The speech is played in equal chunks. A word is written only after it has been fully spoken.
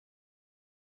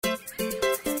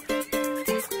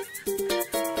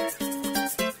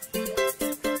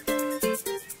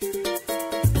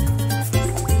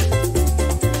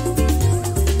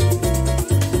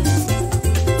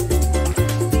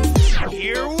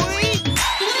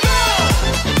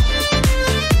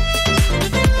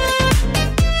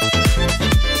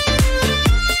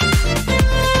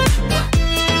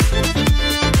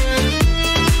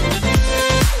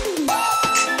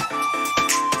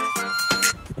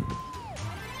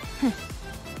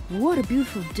What a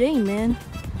beautiful day, man.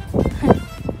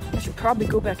 I should probably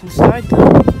go back inside,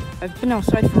 though. I've been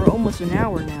outside for almost an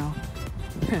hour now.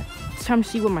 It's time to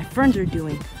see what my friends are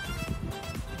doing.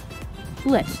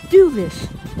 Let's do this!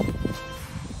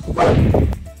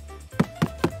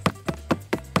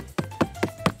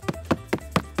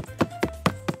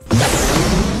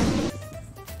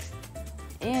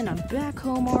 And I'm back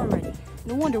home already.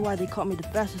 No wonder why they call me the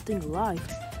fastest thing alive.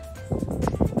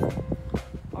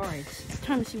 Alright, it's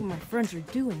time to see what my friends are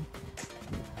doing.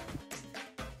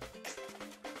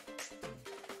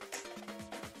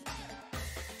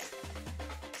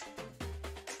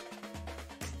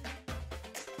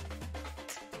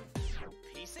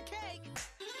 Piece of cake.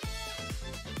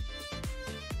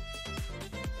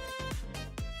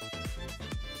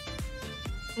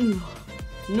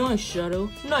 Nice, Shadow.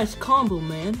 Nice combo,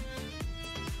 man.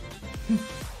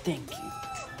 Thank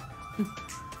you.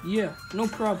 Yeah, no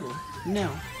problem.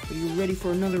 Now, are you ready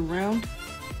for another round?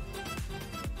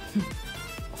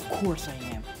 Of course I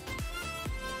am.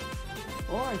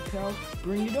 Alright, pal.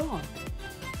 Bring it on.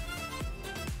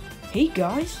 Hey,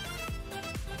 guys.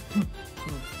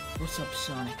 What's up,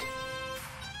 Sonic?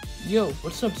 Yo,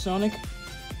 what's up, Sonic?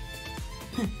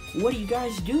 What are you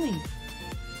guys doing?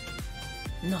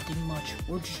 Nothing much.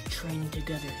 We're just training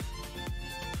together.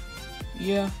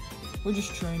 Yeah, we're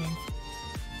just training.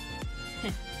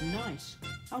 Nice.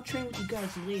 I'll train with you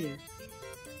guys later.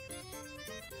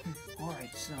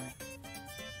 Alright, Sonic.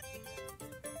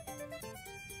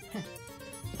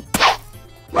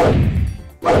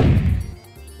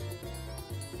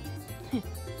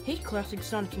 Hey, Classic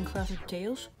Sonic and Classic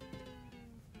Tails.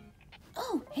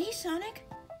 Oh, hey, Sonic.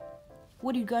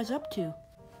 What are you guys up to?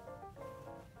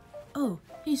 Oh,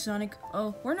 hey, Sonic.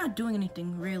 Oh, we're not doing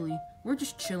anything, really. We're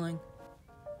just chilling.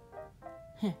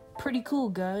 Pretty cool,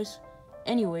 guys.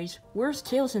 Anyways, where's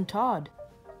Tails and Todd?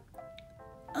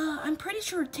 I'm pretty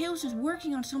sure Tails is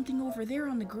working on something over there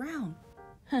on the ground.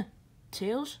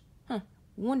 Tails?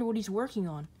 Wonder what he's working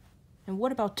on. And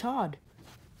what about Todd?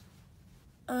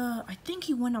 I think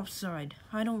he went outside.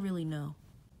 I don't really know.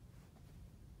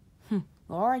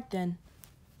 Alright then.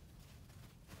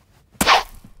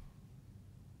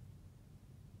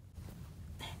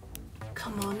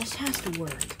 Come on, this has to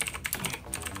work.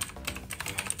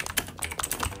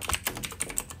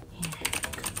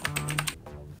 Come on.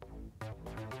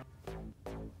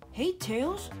 Hey,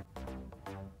 Tails.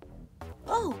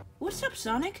 Oh, what's up,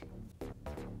 Sonic?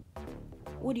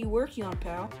 What are you working on,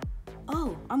 pal?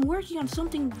 Oh, I'm working on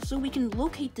something so we can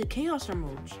locate the Chaos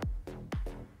Emeralds.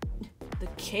 The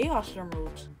Chaos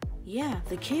Emeralds? Yeah,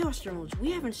 the Chaos Emeralds.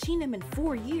 We haven't seen them in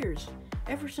 4 years,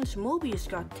 ever since Mobius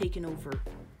got taken over.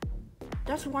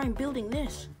 That's why I'm building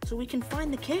this, so we can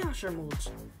find the Chaos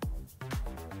Emeralds.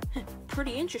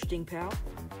 Pretty interesting, pal.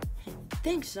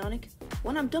 Thanks, Sonic.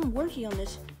 When I'm done working on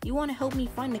this, you want to help me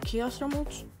find the Chaos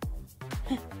Emeralds?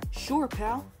 Sure,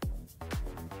 pal.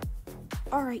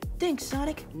 Alright, thanks,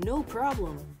 Sonic. No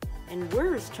problem. And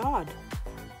where is Todd?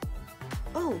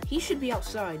 Oh, he should be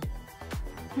outside.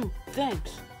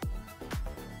 Thanks.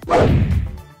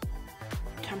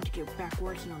 Time to get back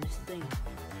working on this thing.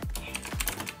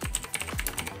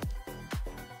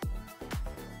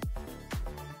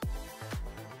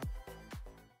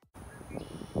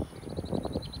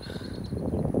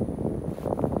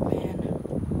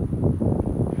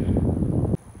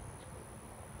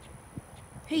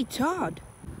 Hey, Todd.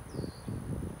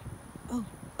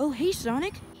 Oh, hey,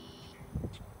 Sonic.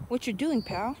 What you doing,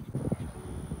 pal?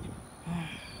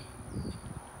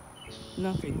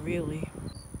 Nothing, really.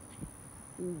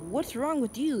 What's wrong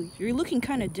with you? You're looking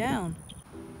kind of down.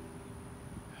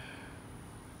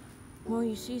 Well,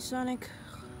 you see, Sonic,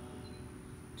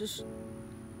 just...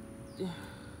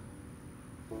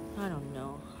 I don't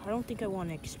know. I don't think I want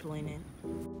to explain it.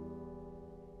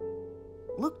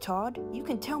 Look, Todd, you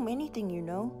can tell me anything, you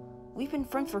know. We've been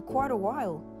friends for quite a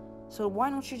while, so why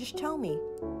don't you just tell me?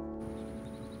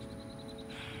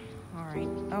 Alright,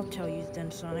 I'll tell you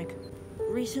then, Sonic.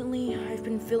 Recently, I've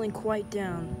been feeling quite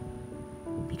down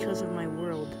because of my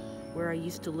world, where I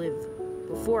used to live,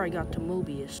 before I got to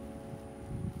Mobius.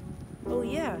 Oh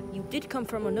yeah, you did come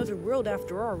from another world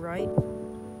after all, right?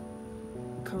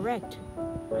 Correct.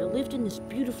 I lived in this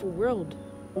beautiful world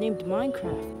named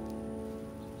Minecraft.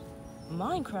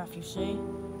 Minecraft, you say?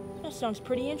 That sounds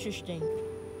pretty interesting.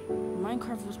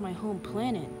 Minecraft was my home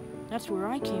planet. That's where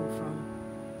I came from.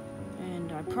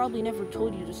 And I probably never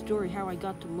told you the story how I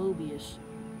got to Mobius.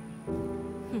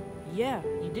 Yeah,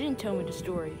 you didn't tell me the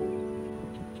story.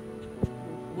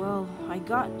 Well, I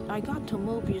got to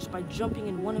Mobius by jumping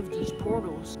in one of these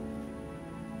portals.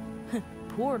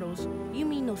 Portals? You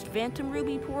mean those Phantom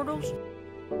Ruby portals?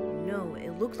 no,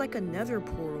 it looks like a nether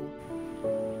portal.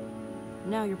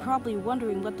 Now you're probably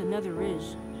wondering what the nether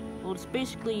is. Well, it's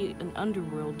basically an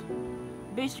underworld.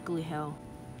 Basically hell.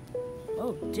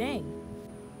 Oh, dang.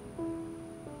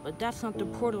 But that's not the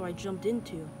portal I jumped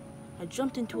into. I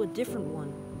jumped into a different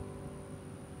one.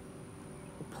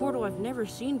 A portal I've never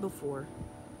seen before.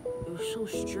 It was so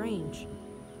strange.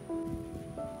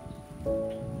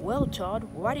 Well, Todd,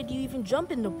 why did you even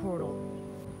jump in the portal?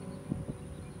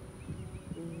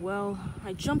 Well,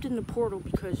 I jumped in the portal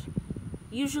because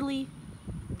usually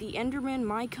the Endermen,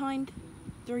 my kind,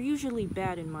 they're usually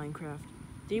bad in Minecraft.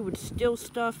 They would steal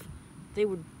stuff, they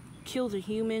would kill the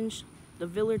humans, the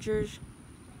villagers,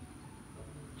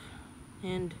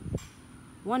 and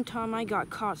one time I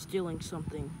got caught stealing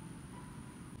something.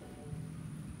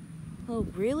 Oh,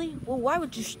 really? Well, why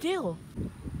would you steal?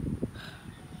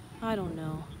 I don't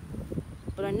know.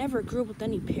 But I never grew up with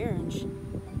any parents.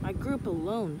 I grew up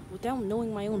alone, without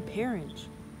knowing my own parents.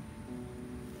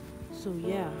 So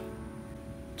yeah.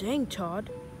 Dang, Todd.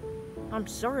 I'm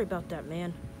sorry about that,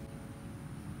 man.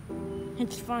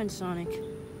 It's fine, Sonic.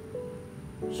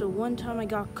 So one time I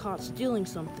got caught stealing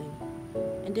something.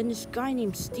 And then this guy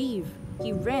named Steve,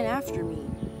 he ran after me.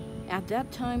 At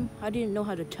that time, I didn't know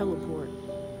how to teleport.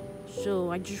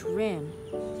 So I just ran,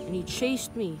 and he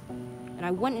chased me. And I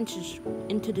went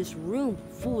into this room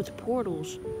full with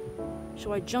portals.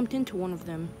 So I jumped into one of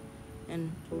them,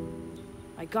 and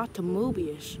I got to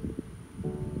Mobius.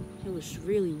 It was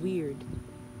really weird.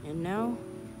 And now,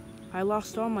 I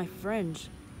lost all my friends.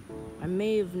 I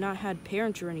may have not had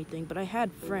parents or anything, but I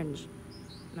had friends,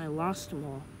 and I lost them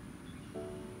all.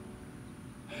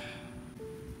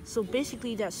 So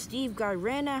basically that Steve guy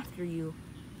ran after you.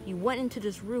 You went into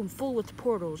this room full with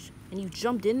portals, and you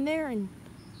jumped in there, and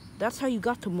that's how you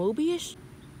got to Mobius?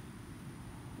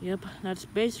 Yep, that's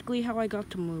basically how I got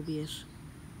to Mobius.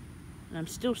 And I'm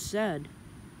still sad.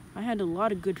 I had a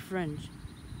lot of good friends,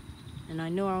 and I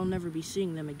know I'll never be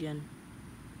seeing them again.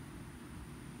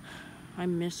 I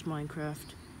miss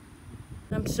Minecraft.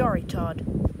 I'm sorry, Todd.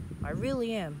 I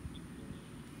really am.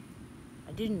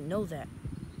 I didn't know that.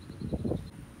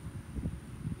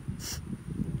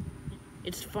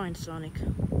 It's fine, Sonic,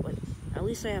 but at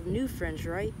least I have new friends,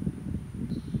 right?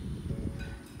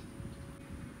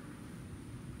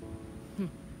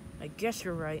 I guess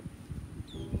you're right.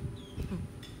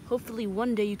 Hopefully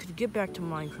one day you could get back to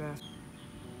Minecraft.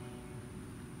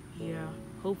 Yeah,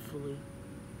 hopefully.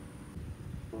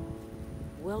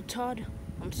 Well, Todd,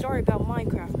 I'm sorry about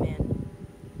Minecraft, man.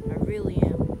 I really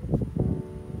am.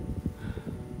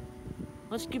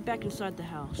 Let's get back inside the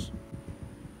house.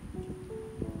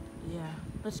 Yeah,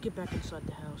 let's get back inside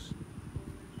the house.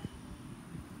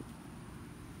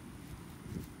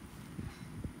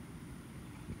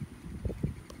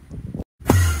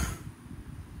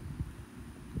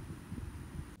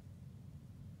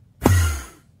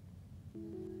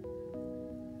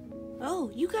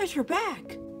 Oh, you guys are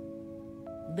back!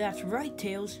 That's right,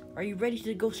 Tails. Are you ready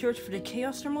to go search for the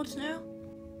Chaos Emeralds now?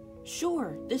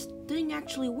 Sure, this thing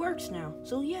actually works now,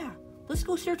 so yeah, let's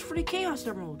go search for the Chaos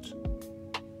Emeralds.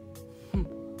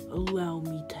 Allow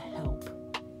me to help.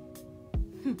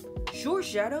 Sure,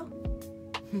 Shadow.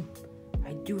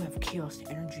 I do have chaos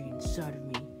energy inside of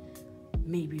me.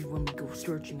 Maybe when we go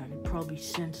searching, I can probably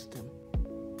sense them.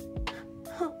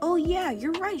 Oh yeah,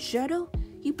 you're right, Shadow.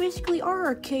 You basically are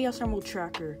our Chaos Emerald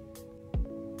tracker.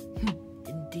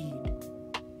 Indeed.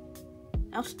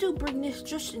 I'll still bring this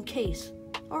just in case.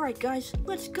 Alright guys,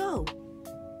 let's go.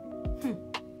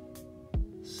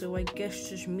 So I guess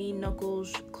just me,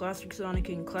 Knuckles, Classic Sonic,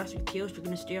 and Classic Tails are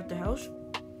gonna stay at the house?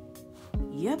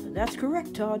 Yep, that's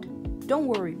correct, Todd. Don't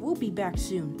worry, we'll be back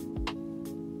soon.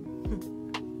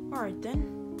 Alright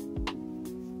then.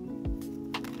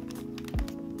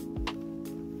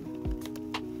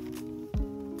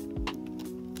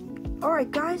 Alright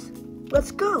guys,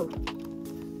 let's go.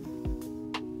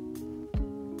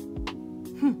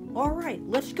 Alright,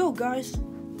 let's go guys.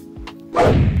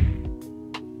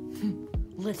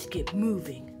 Let's get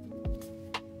moving.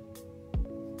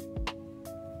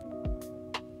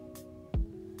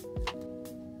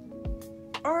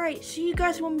 Alright, see you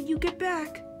guys when you get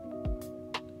back.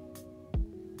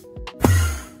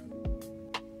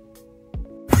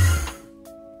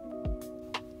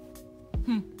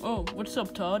 Oh, what's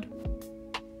up, Todd?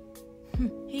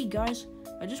 Hey guys,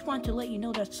 I just wanted to let you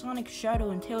know that Sonic,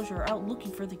 Shadow, and Tails are out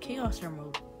looking for the Chaos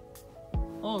Emerald.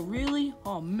 Oh, really?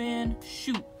 Oh man,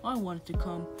 shoot, I wanted to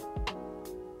come.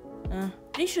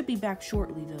 They should be back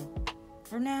shortly though.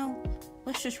 For now,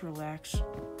 let's just relax.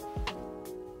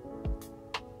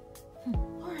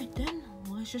 Alright then,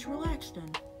 let's just relax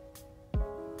then.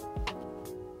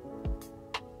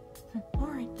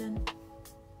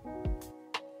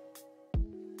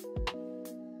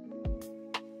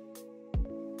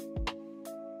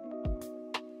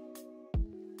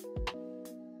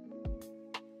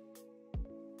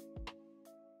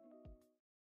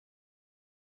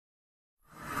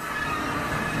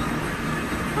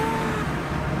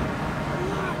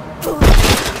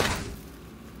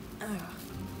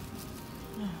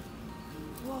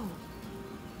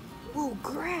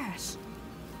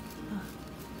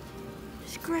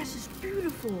 grass is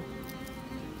beautiful.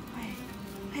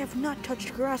 I have not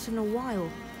touched grass in a while.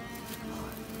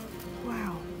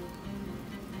 Wow.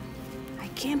 I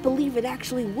can't believe it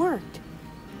actually worked.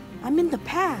 I'm in the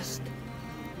past.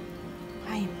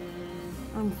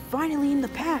 I'm finally in the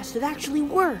past. It actually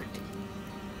worked.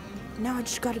 Now I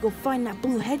just gotta go find that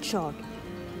blue hedgehog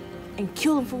and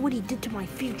kill him for what he did to my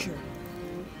future.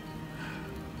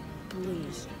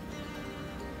 Please.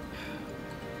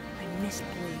 I miss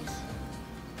Blaze.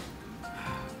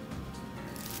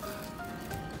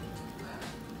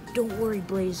 Don't worry,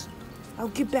 Blaze. I'll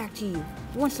get back to you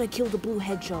once I kill the blue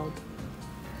hedgehog.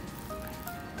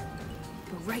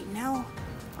 But right now,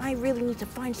 I really need to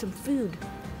find some food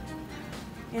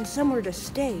and somewhere to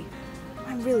stay.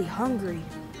 I'm really hungry.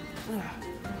 Ugh.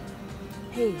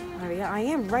 Hey, I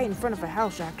am right in front of a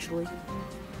house, actually.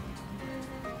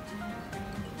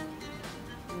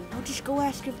 I'll just go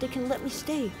ask if they can let me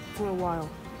stay for a while.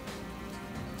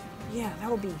 Yeah,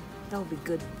 that'll be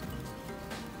good.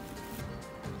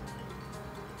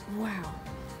 Wow,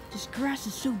 this grass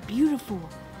is so beautiful.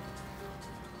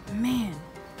 Man,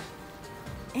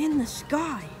 and the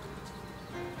sky.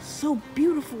 So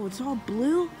beautiful, it's all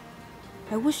blue.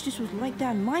 I wish this was like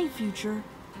that in my future.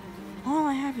 All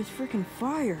I have is freaking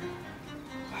fire.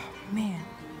 Oh, man.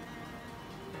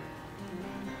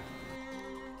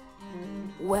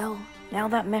 Well, now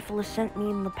that Mephiles sent me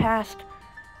in the past,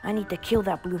 I need to kill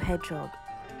that blue hedgehog.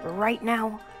 But right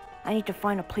now, I need to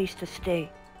find a place to stay.